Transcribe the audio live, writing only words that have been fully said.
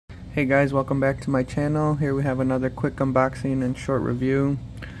Hey guys, welcome back to my channel. Here we have another quick unboxing and short review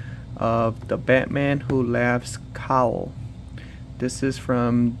of the Batman Who Laughs Cowl. This is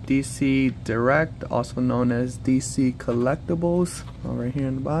from DC Direct, also known as DC Collectibles, right here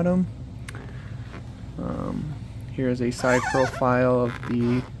in the bottom. Here's a side profile of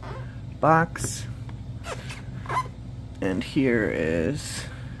the box, and here is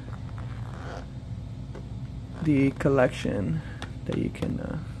the collection that you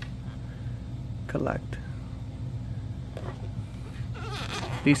can collect.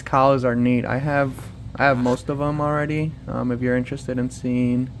 These cowls are neat. I have most of them already. If you're interested in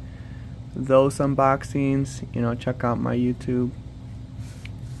seeing those unboxings, check out my YouTube,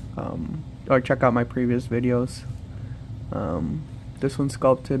 or check out my previous videos. This one's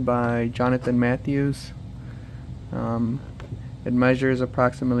sculpted by Jonathan Matthews. It measures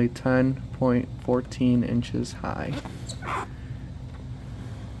approximately 10.14 inches high.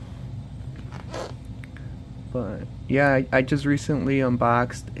 But yeah, I just recently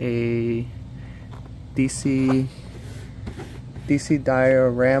unboxed a DC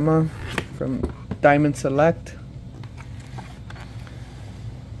diorama from Diamond Select,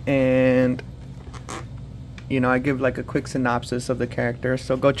 and I give like a quick synopsis of the character,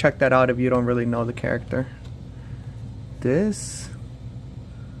 so go check that out if you don't really know the character. This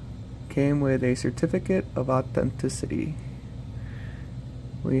came with a certificate of authenticity.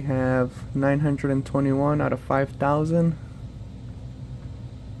 We have 921 out of 5,000.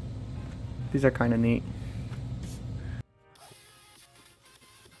 These are kind of neat.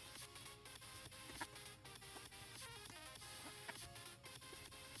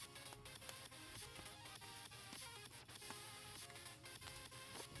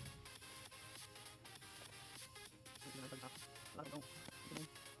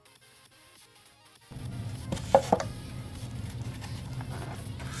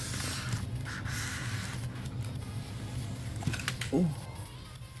 Ooh.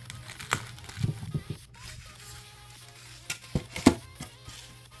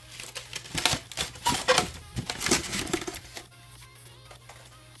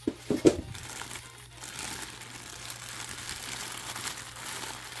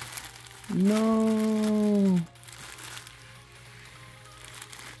 No.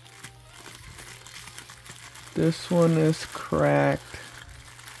 This one is cracked.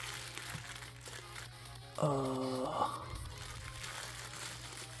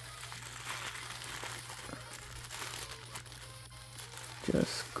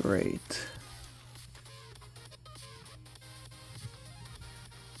 Just great.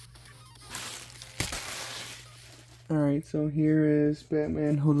 Alright, so here is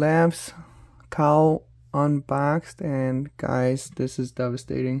Batman Who Laughs Cowl unboxed, and guys, this is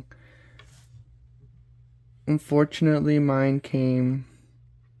devastating. Unfortunately, mine came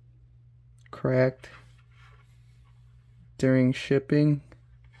cracked during shipping,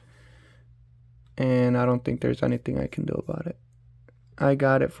 and I don't think there's anything I can do about it. I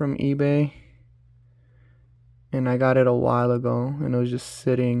got it from eBay, and I got it a while ago, and it was just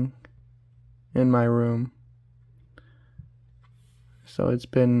sitting in my room. So it's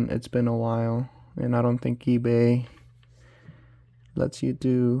been a while, and I don't think eBay lets you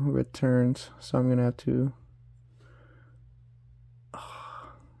do returns, so I'm gonna have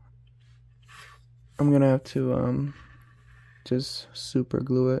to just super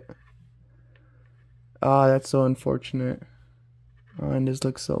glue it. Ah, that's so unfortunate. Oh, and this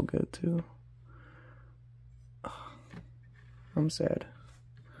looks so good too. I'm sad.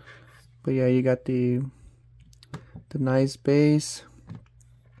 But yeah, you got the nice base.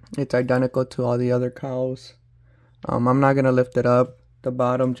 It's identical to all the other cowls. I'm not gonna lift it up. The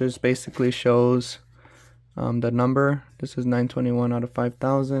bottom just basically shows the number. This is 921 out of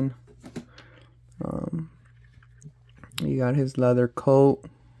 5,000. You got his leather coat,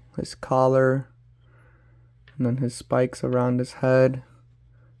 his collar, and then his spikes around his head.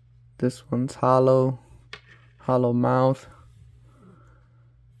 This one's hollow mouth.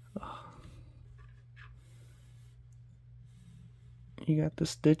 You got the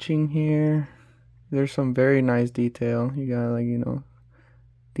stitching here. There's some very nice detail. You got like,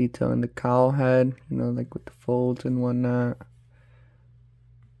 detail in the cowl head, like with the folds and whatnot.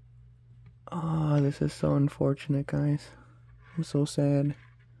 Oh, this is so unfortunate, guys. I'm so sad.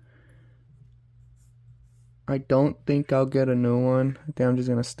 I don't think I'll get a new one. I think I'm just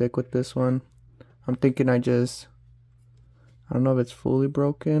gonna stick with this one. I'm thinking I don't know if it's fully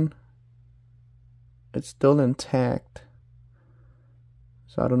broken. It's still intact.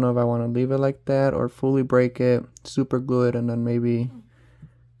 So I don't know if I want to leave it like that or fully break it, super glue it, and then maybe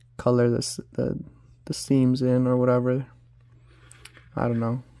color the seams in or whatever. I don't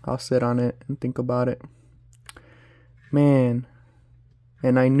know. I'll sit on it and think about it. Man.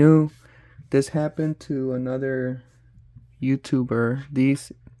 And I knew this happened to another YouTuber.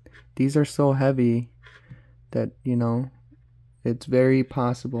 These are so heavy that, you know, it's very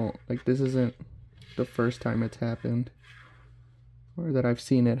possible. Like, this isn't the first time it's happened, or that I've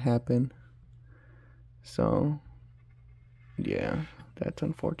seen it happen. So, yeah, that's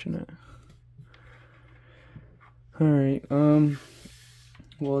unfortunate. Alright,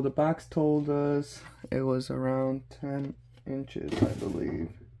 well, the box told us it was around 10 inches, I believe.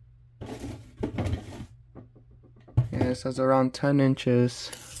 Yeah, it says around 10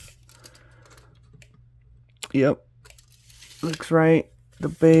 inches. Yep. Looks right. The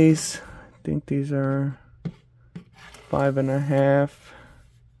base, I think these are 5.5.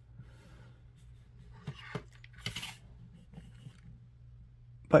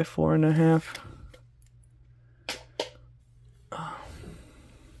 By 4.5.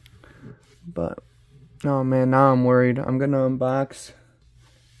 But, oh man, now I'm worried. I'm gonna unbox.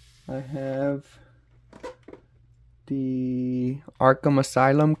 I have the Arkham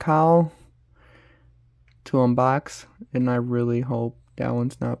Asylum cowl to unbox, and I really hope that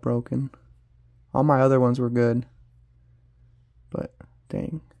one's not broken. All my other ones were good, but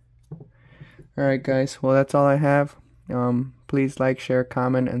dang. Alright guys, well that's all I have. Please like, share,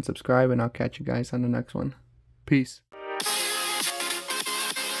 comment, and subscribe, and I'll catch you guys on the next one. Peace.